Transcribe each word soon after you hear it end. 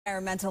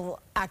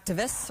Environmental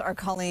activists are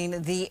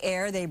calling the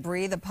air they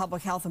breathe a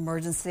public health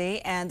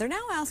emergency, and they're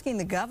now asking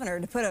the governor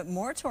to put a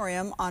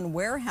moratorium on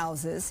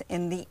warehouses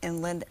in the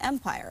Inland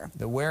Empire.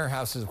 The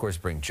warehouses, of course,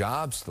 bring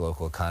jobs to the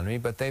local economy,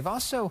 but they've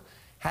also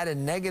had a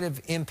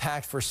negative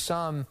impact for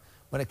some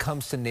when it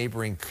comes to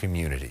neighboring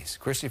communities.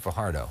 Christy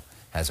Fajardo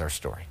has our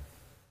story.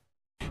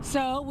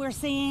 So we're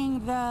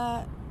seeing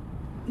the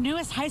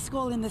newest high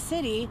school in the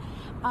city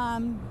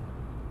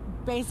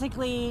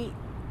basically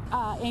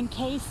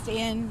encased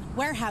in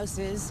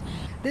warehouses.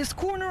 This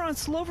corner on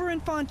Slover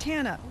and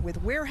Fontana,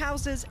 with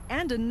warehouses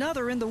and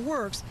another in the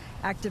works,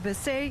 activists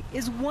say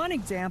is one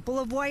example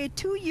of why a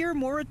 2-year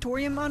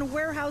moratorium on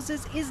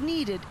warehouses is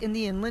needed in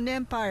the Inland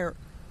Empire.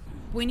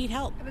 We need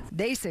help.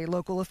 They say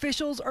local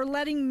officials are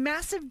letting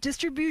massive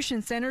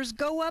distribution centers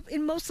go up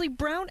in mostly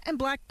brown and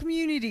black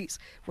communities,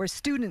 where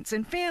students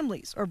and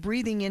families are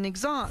breathing in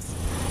exhaust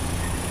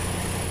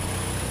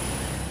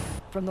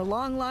from the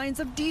long lines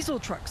of diesel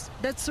trucks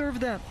that serve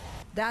them.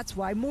 That's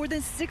why more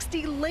than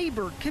 60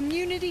 labor,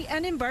 community,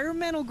 and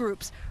environmental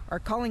groups are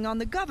calling on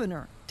the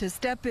governor to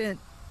step in.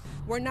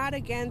 We're not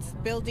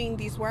against building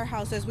these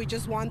warehouses. We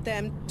just want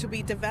them to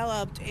be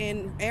developed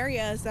in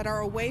areas that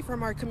are away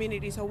from our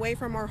communities, away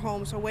from our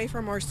homes, away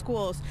from our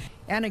schools.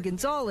 Anna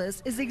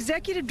Gonzalez is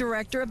executive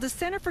director of the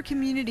Center for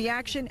Community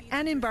Action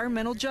and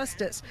Environmental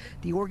Justice,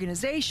 the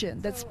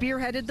organization that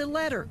spearheaded the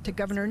letter to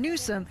Governor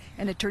Newsom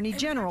and Attorney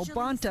General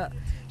Bonta.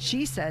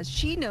 She says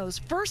she knows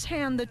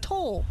firsthand the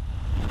toll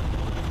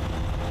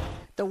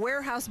the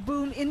warehouse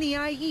boom in the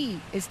IE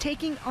is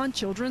taking on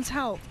children's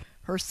health.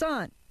 Her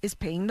son is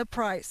paying the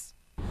price.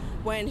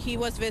 When he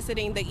was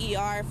visiting the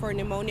ER for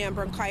pneumonia and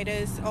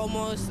bronchitis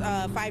almost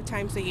 5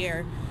 times a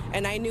year,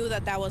 and I knew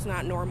that that was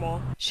not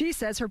normal. She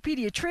says her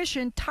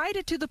pediatrician tied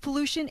it to the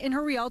pollution in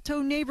her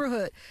Rialto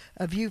neighborhood.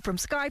 A view from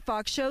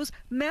Skyfox shows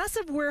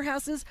massive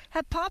warehouses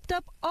have popped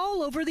up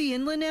all over the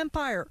Inland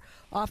Empire,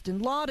 often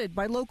lauded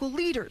by local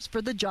leaders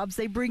for the jobs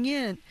they bring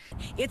in.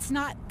 It's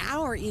not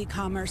our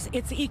e-commerce,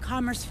 it's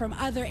e-commerce from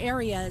other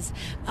areas,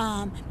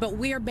 but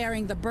we're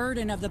bearing the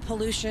burden of the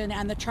pollution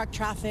and the truck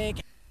traffic.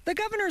 The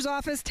governor's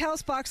office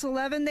tells Fox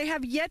 11 they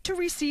have yet to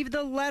receive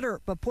the letter,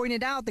 but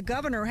pointed out the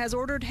governor has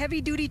ordered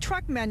heavy-duty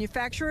truck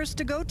manufacturers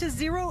to go to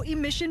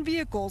zero-emission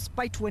vehicles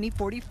by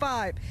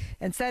 2045,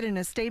 and said in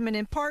a statement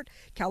in part,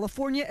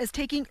 California is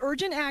taking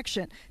urgent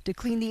action to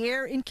clean the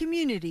air in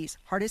communities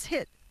hardest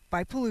hit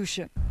by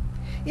pollution.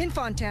 In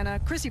Fontana,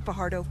 Chrissy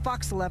Fajardo,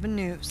 Fox 11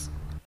 News.